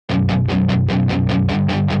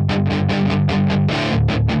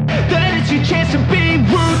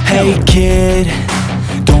Hey kid,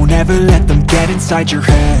 don't ever let them get inside your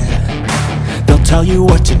head. They'll tell you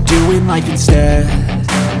what to do in life instead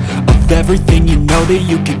of everything you know that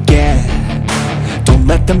you could get. Don't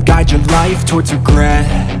let them guide your life towards regret.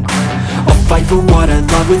 I'll fight for what I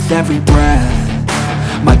love with every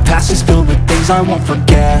breath. My past is filled with things I won't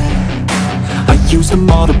forget. I use them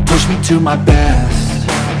all to push me to my best.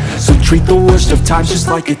 So treat the worst of times just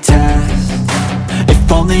like a test.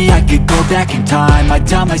 If only I could go back in time, I'd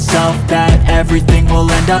tell myself that everything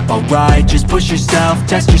will end up alright. Just push yourself,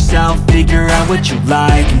 test yourself, figure out what you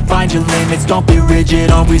like, and find your limits, don't be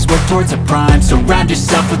rigid, always work towards a prime. Surround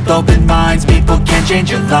yourself with open minds, people can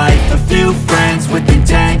change your life. A few friends with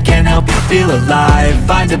intent can help you feel alive.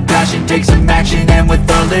 Find a passion, take some action, and with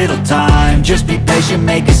a little time, just be patient,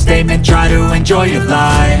 make a statement, try to enjoy your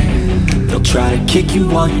life. They'll try to kick you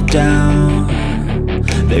while you're down.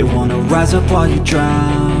 They wanna rise up while you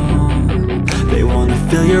drown. They wanna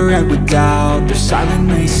fill your head with doubt. They're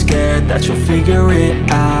silently scared that you'll figure it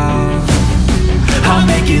out. I'll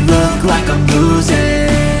make it look like I'm losing,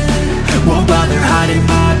 won't bother hiding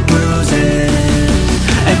my bruises.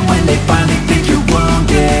 And when they finally think you're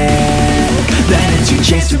wounded, then it's your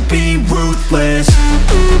chance to be ruthless.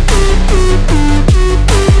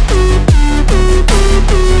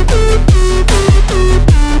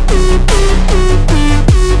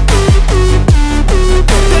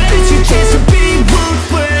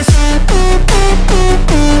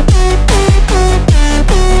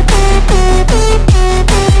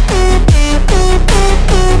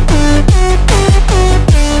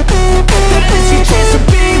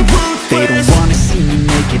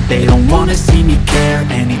 They don't wanna see me care.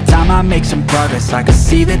 Anytime I make some progress, I can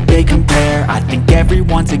see that they compare. I think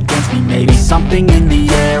everyone's against me, maybe something in the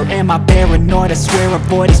air. Am I paranoid? I swear a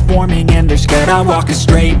void is forming and they're scared. I walk a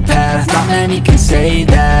straight path, not many can say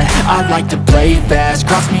that. I like to play fast,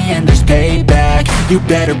 cross me and there's payback. You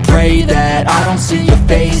better pray that I don't see your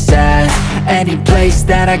face at any place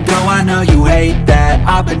that I go. I know you hate that.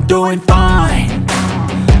 I've been doing fine,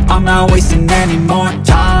 I'm not wasting any more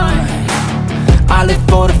time. I live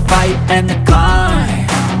for the fight and the climb,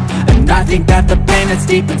 and I think that the pain that's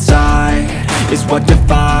deep inside is what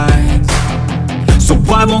defines. So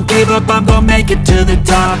I won't give up, I'm gonna make it to the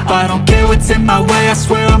top. I don't care what's in my way, I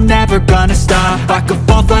swear I'm never gonna stop. I could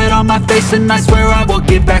fall flat on my face and I swear I will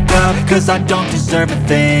get back up, cause I don't deserve a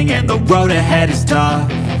thing and the road ahead is tough.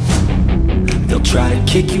 They'll try to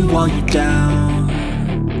kick you while you're down.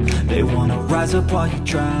 They wanna rise up while you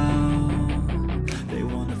drown.